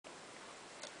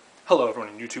Hello everyone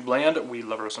in YouTube land, We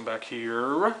Love Roasting back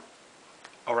here.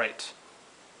 Alright,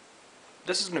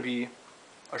 this is going to be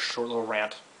a short little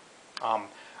rant. I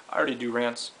already do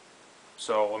rants,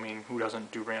 so I mean, who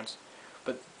doesn't do rants?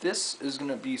 But this is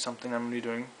going to be something I'm going to be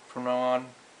doing from now on,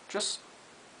 just,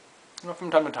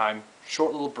 from time to time,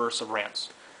 short little bursts of rants.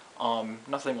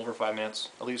 Nothing over 5 minutes,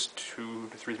 at least 2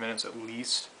 to 3 minutes at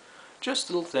least. Just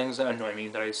little things that annoy me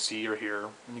that I see or hear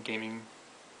in the gaming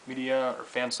media or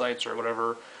fan sites or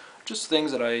whatever. Just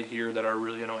things that I hear that are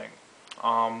really annoying.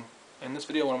 In this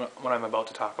video, what I'm about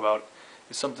to talk about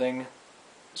is something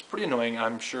that's pretty annoying.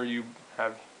 I'm sure you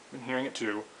have been hearing it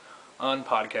too on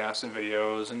podcasts and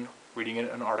videos and reading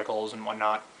it in articles and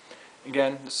whatnot.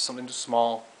 Again, this is something just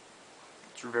small.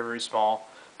 It's very, very small,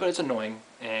 but it's annoying,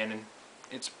 and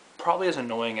it's probably as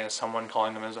annoying as someone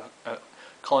calling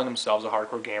themselves a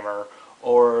hardcore gamer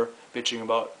or bitching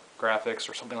about graphics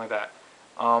or something like that.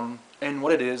 And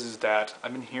what it is that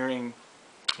I've been hearing,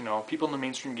 people in the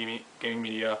mainstream gaming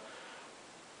media,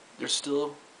 they're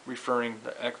still referring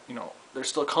they're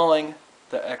still calling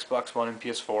the Xbox One and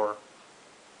PS4,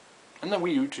 and the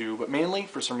Wii U too, but mainly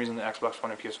for some reason the Xbox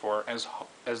One and PS4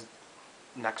 as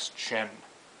next gen.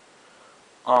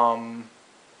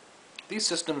 These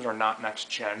systems are not next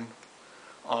gen.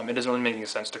 It doesn't really make any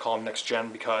sense to call them next gen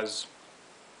because,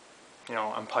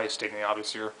 I'm probably stating the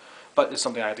obvious here, but it's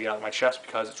something I have to get out of my chest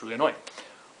because it's really annoying.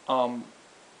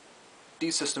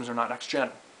 These systems are not next gen.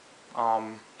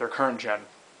 They're current gen.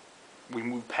 We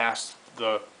moved past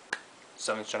the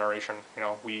 7th generation.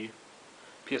 Wii,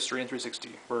 PS3 and 360.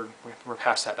 We're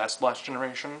past that. That's last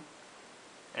generation,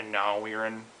 and now we are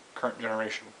in current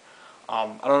generation. I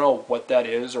don't know what that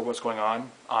is or what's going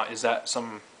on. Is that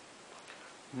some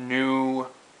new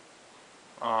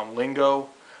lingo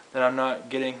that I'm not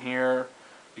getting here?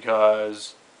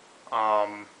 Because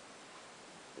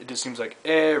it just seems like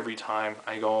every time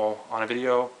I go on a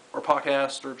video or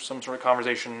podcast or some sort of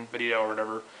conversation video or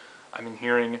whatever, I've been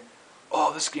hearing,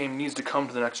 oh, this game needs to come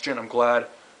to the next gen. I'm glad,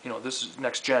 this is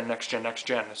next gen, next gen, next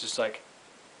gen. It's just like,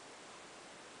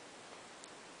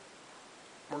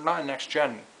 we're not next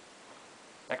gen.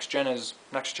 Next gen is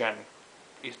next gen,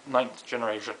 9th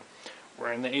generation.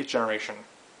 We're in the 8th generation.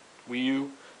 Wii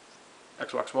U,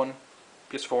 Xbox One,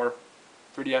 PS4,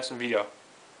 3DS, and Vita.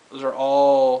 Those are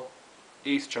all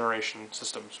 8th generation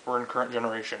systems. We're in current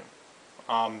generation.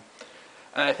 And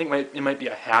I think it might be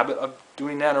a habit of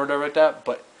doing that or whatever like that,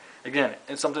 but again,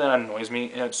 it's something that annoys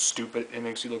me, and it's stupid. It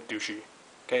makes you look douchey.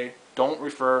 Okay? Don't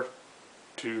refer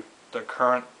to the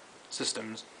current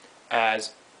systems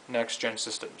as next gen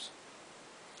systems.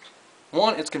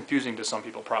 One, it's confusing to some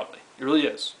people, probably. It really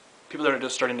is. People that are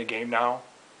just starting the game now,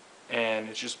 and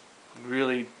it's just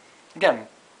really, again,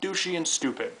 douchey and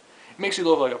stupid. It makes you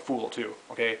look like a fool, too,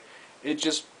 okay? It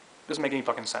just doesn't make any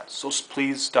fucking sense. So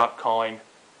please stop calling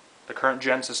the current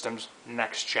gen systems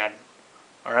next gen.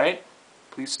 Alright?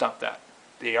 Please stop that.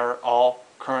 They are all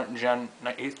current gen,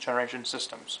 8th generation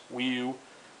systems. Wii U,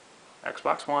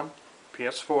 Xbox One,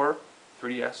 PS4,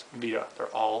 3DS, and Vita. They're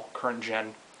all current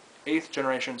gen, 8th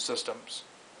generation systems.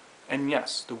 And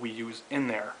yes, the Wii U is in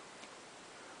there.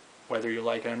 Whether you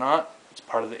like it or not, it's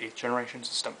part of the 8th generation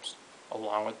systems.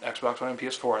 Along with Xbox One and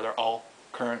PS4, they're all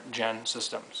current gen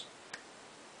systems.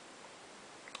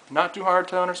 Not too hard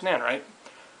to understand, right?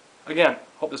 Again,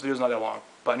 hope this video is not that long.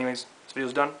 But anyways, this video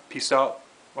is done. Peace out.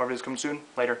 More videos coming soon.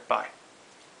 Later. Bye.